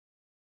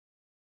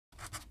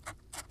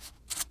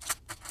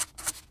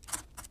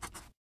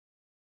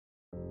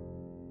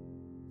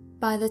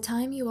By the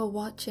time you are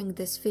watching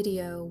this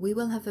video, we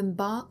will have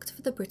embarked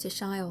for the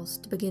British Isles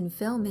to begin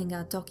filming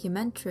our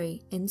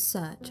documentary In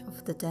Search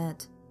of the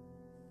Dead.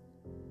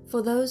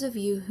 For those of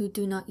you who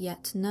do not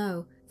yet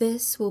know,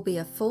 this will be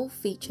a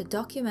full-feature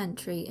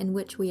documentary in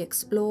which we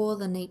explore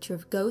the nature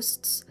of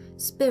ghosts,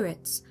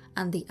 spirits,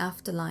 and the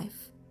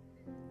afterlife.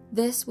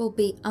 This will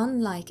be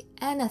unlike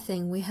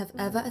anything we have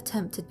ever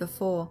attempted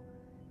before.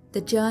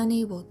 The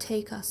journey will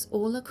take us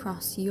all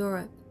across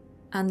Europe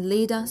and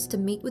lead us to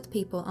meet with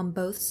people on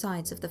both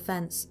sides of the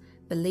fence,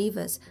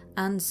 believers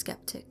and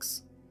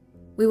skeptics.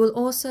 We will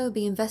also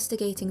be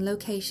investigating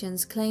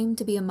locations claimed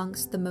to be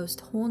amongst the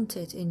most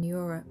haunted in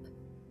Europe.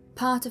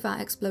 Part of our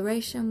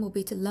exploration will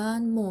be to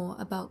learn more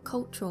about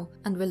cultural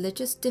and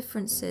religious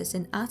differences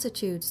in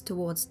attitudes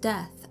towards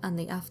death and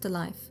the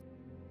afterlife.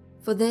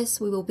 For this,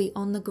 we will be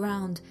on the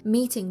ground,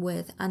 meeting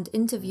with and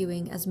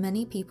interviewing as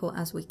many people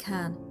as we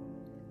can.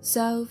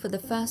 So, for the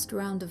first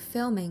round of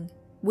filming,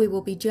 we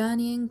will be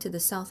journeying to the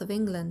south of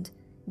England,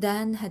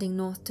 then heading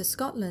north to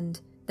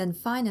Scotland, then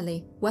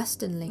finally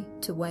westernly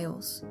to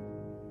Wales.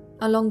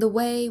 Along the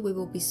way, we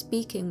will be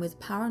speaking with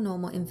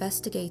paranormal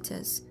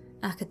investigators,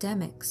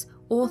 academics,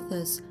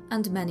 authors,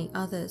 and many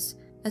others,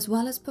 as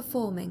well as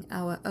performing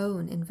our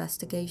own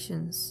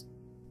investigations.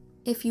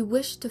 If you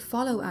wish to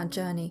follow our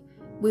journey,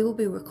 we will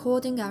be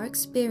recording our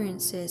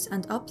experiences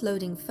and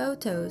uploading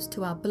photos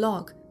to our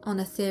blog on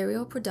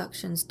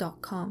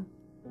etherealproductions.com.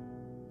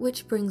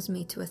 Which brings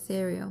me to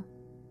Ethereal.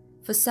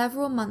 For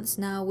several months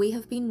now, we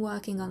have been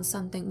working on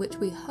something which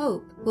we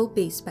hope will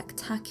be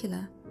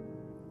spectacular.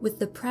 With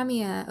the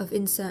premiere of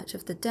In Search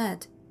of the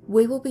Dead,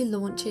 we will be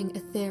launching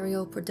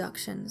Ethereal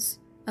Productions,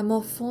 a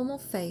more formal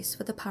face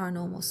for the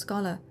Paranormal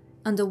Scholar,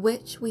 under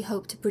which we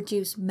hope to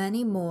produce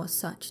many more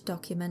such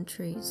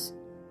documentaries.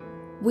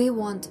 We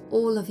want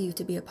all of you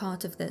to be a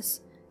part of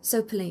this,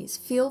 so please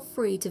feel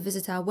free to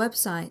visit our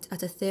website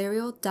at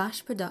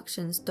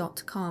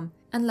ethereal-productions.com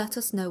and let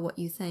us know what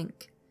you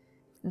think.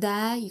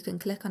 There you can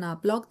click on our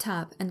blog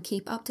tab and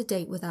keep up to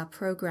date with our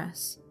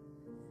progress.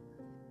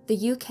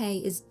 The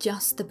UK is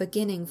just the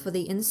beginning for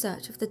the In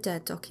Search of the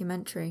Dead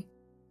documentary.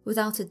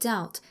 Without a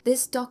doubt,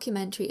 this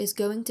documentary is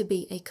going to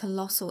be a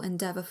colossal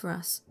endeavour for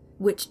us,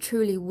 which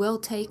truly will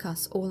take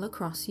us all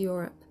across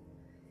Europe.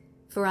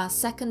 For our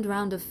second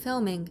round of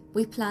filming,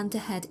 we plan to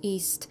head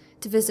east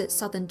to visit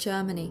southern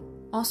Germany,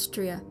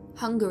 Austria,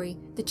 Hungary,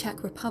 the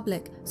Czech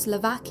Republic,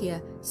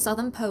 Slovakia,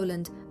 southern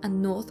Poland,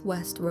 and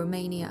northwest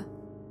Romania.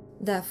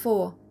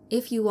 Therefore,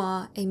 if you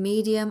are a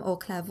medium or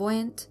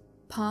clairvoyant,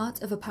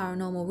 part of a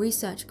paranormal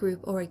research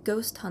group or a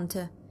ghost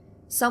hunter,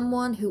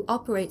 someone who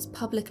operates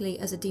publicly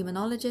as a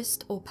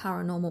demonologist or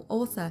paranormal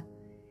author,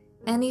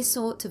 any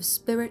sort of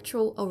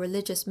spiritual or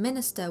religious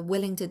minister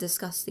willing to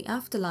discuss the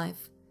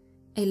afterlife,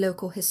 a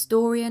local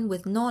historian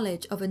with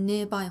knowledge of a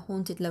nearby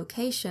haunted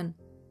location,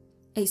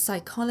 a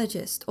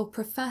psychologist or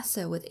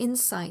professor with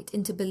insight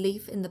into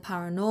belief in the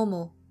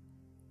paranormal,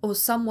 or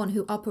someone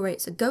who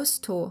operates a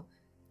ghost tour,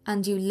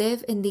 and you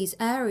live in these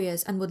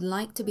areas and would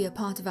like to be a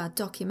part of our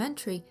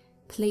documentary,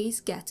 please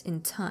get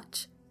in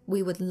touch.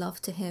 We would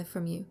love to hear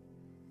from you.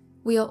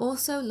 We are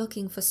also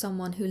looking for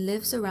someone who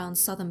lives around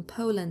southern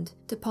Poland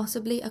to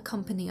possibly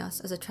accompany us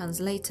as a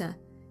translator.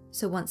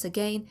 So once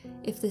again,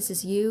 if this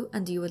is you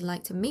and you would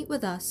like to meet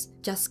with us,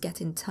 just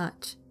get in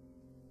touch.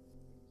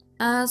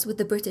 As with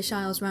the British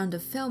Isles round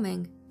of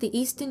filming, the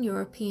Eastern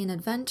European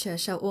adventure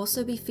shall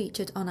also be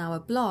featured on our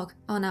blog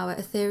on our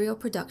Ethereal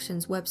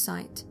Productions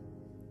website.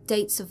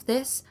 Dates of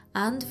this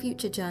and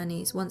future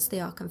journeys, once they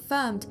are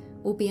confirmed,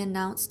 will be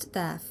announced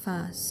there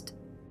first.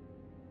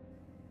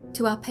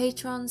 To our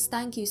patrons,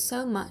 thank you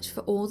so much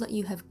for all that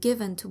you have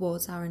given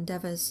towards our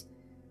endeavours.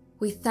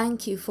 We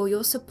thank you for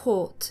your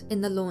support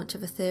in the launch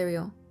of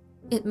Ethereal.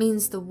 It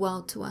means the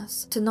world to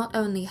us to not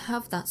only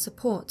have that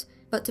support,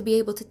 but to be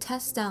able to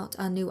test out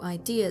our new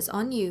ideas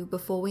on you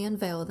before we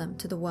unveil them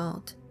to the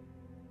world.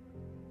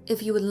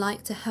 If you would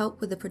like to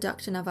help with the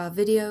production of our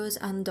videos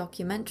and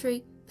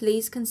documentary,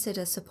 please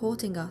consider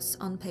supporting us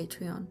on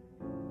Patreon.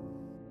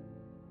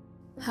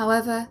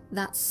 However,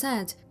 that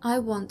said, I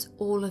want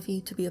all of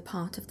you to be a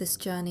part of this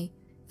journey.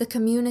 The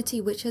community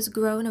which has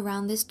grown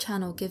around this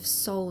channel gives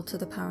soul to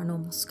the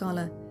Paranormal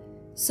Scholar.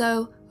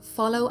 So,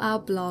 follow our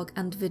blog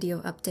and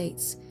video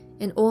updates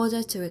in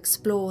order to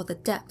explore the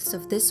depths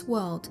of this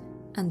world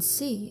and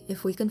see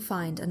if we can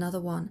find another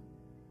one.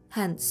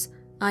 Hence,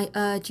 I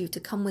urge you to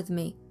come with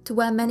me to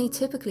where many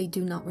typically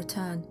do not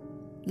return.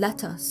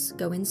 Let us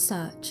go in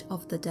search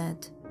of the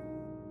dead.